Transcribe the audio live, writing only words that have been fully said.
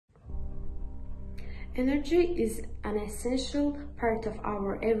Energy is an essential part of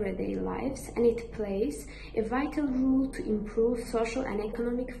our everyday lives, and it plays a vital role to improve social and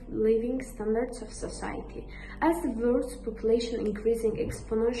economic living standards of society. As the world's population increasing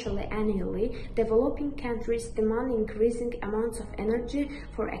exponentially annually, developing countries demand increasing amounts of energy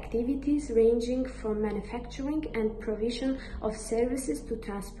for activities ranging from manufacturing and provision of services to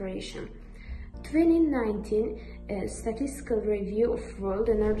transportation. 2019 statistical review of world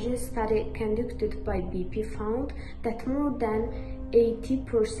energy study conducted by BP found that more than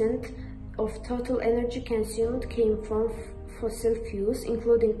 80% of total energy consumed came from fossil fuels,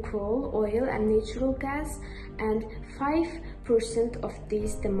 including coal, oil, and natural gas, and 5% of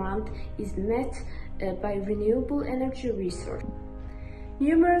this demand is met by renewable energy resources.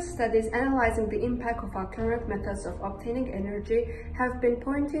 Numerous studies analyzing the impact of our current methods of obtaining energy have been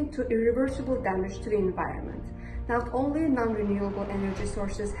pointing to irreversible damage to the environment. Not only non-renewable energy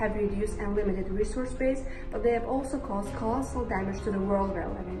sources have reduced and limited resource base, but they have also caused colossal damage to the world we're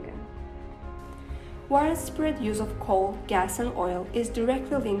living in. Widespread use of coal, gas, and oil is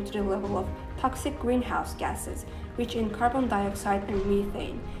directly linked to the level of toxic greenhouse gases, rich in carbon dioxide and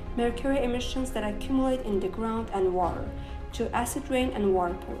methane, mercury emissions that accumulate in the ground and water, to acid rain and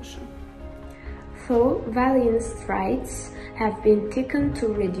water pollution. Though valiant strides have been taken to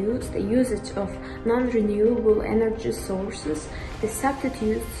reduce the usage of non-renewable energy sources, the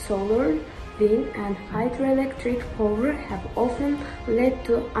substitute solar, wind, and hydroelectric power have often led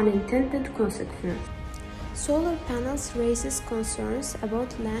to unintended consequences. Solar panels raises concerns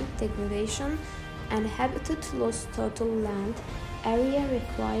about land degradation and habitat loss. Total land area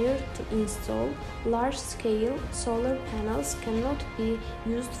required to install large-scale solar panels cannot be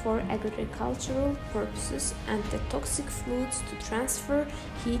used for agricultural purposes, and the toxic fluids to transfer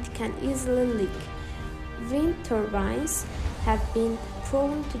heat can easily leak. Wind turbines have been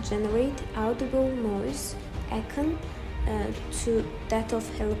proven to generate audible noise akin to that of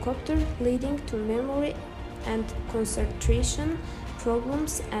helicopter, leading to memory and concentration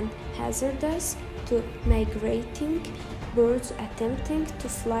problems and hazardous to migrating birds attempting to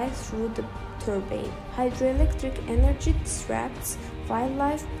fly through the turbine. Hydroelectric energy disrupts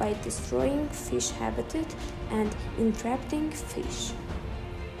wildlife by destroying fish habitat and entrapping fish.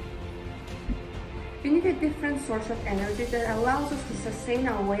 We need a different source of energy that allows us to sustain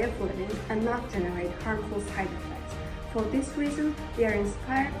our way of living and not generate harmful side effects. For this reason, we are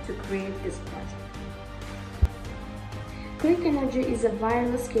inspired to create this project. Click Energy is a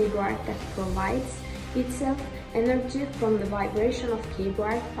wireless keyboard that provides itself energy from the vibration of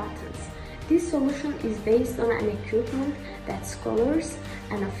keyboard buttons. This solution is based on an equipment that scholars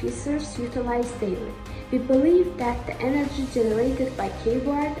and officers utilize daily. We believe that the energy generated by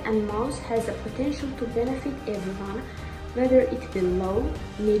keyboard and mouse has the potential to benefit everyone, whether it be low,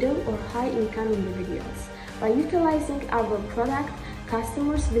 middle, or high-income individuals. By utilizing our product,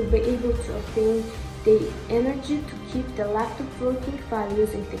 customers will be able to obtain the energy to keep the laptop working while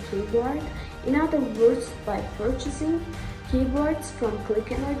using the keyboard. In other words, by purchasing keyboards from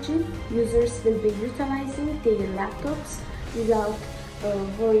Click Energy, users will be utilizing their laptops without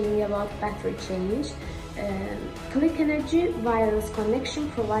worrying about battery change. Click Energy wireless connection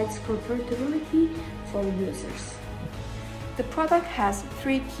provides comfortability for users. The product has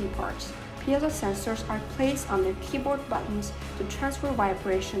 3 key parts. Piezo sensors are placed on the keyboard buttons to transfer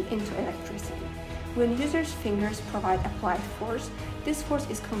vibration into electricity. When users' fingers provide applied force, this force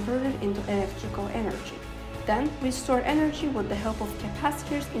is converted into electrical energy. Then, we store energy with the help of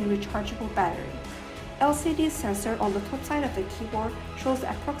capacitors in rechargeable battery. LCD sensor on the top side of the keyboard shows the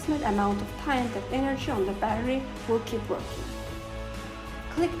approximate amount of time that energy on the battery will keep working.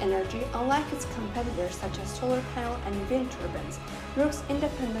 Click Energy, unlike its competitors such as solar panel and wind turbines, works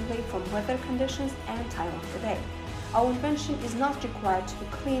independently from weather conditions and time of the day. Our invention is not required to be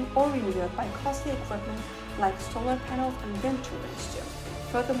cleaned or renewed by costly equipment like solar panels and wind turbines do.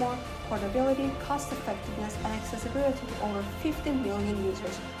 Furthermore, portability, cost-effectiveness, and accessibility to over 50 million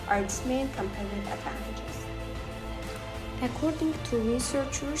users are its main competitive advantages. According to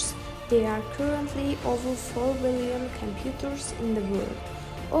researchers, there are currently over 4 billion computers in the world.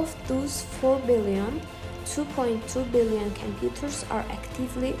 Of those 4 billion, 2.2 billion computers are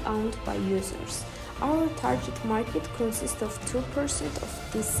actively owned by users. Our target market consists of 2%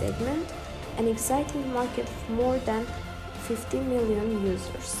 of this segment, an exciting market of more than 50 million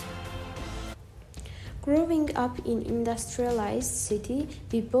users. Growing up in industrialized city,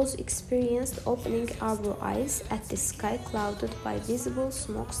 we both experienced opening our eyes at the sky clouded by visible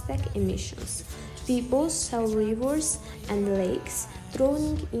smokestack emissions. We both saw rivers and lakes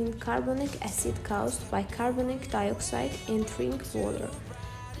drowning in carbonic acid caused by carbonic dioxide entering water.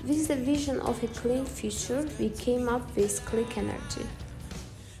 With the vision of a clean future, we came up with click energy.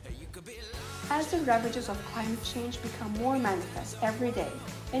 As the ravages of climate change become more manifest every day,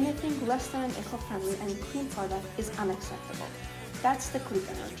 anything less than an eco-friendly and clean product is unacceptable. That's the click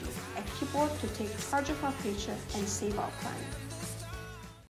energy, a keyboard to take charge of our future and save our planet.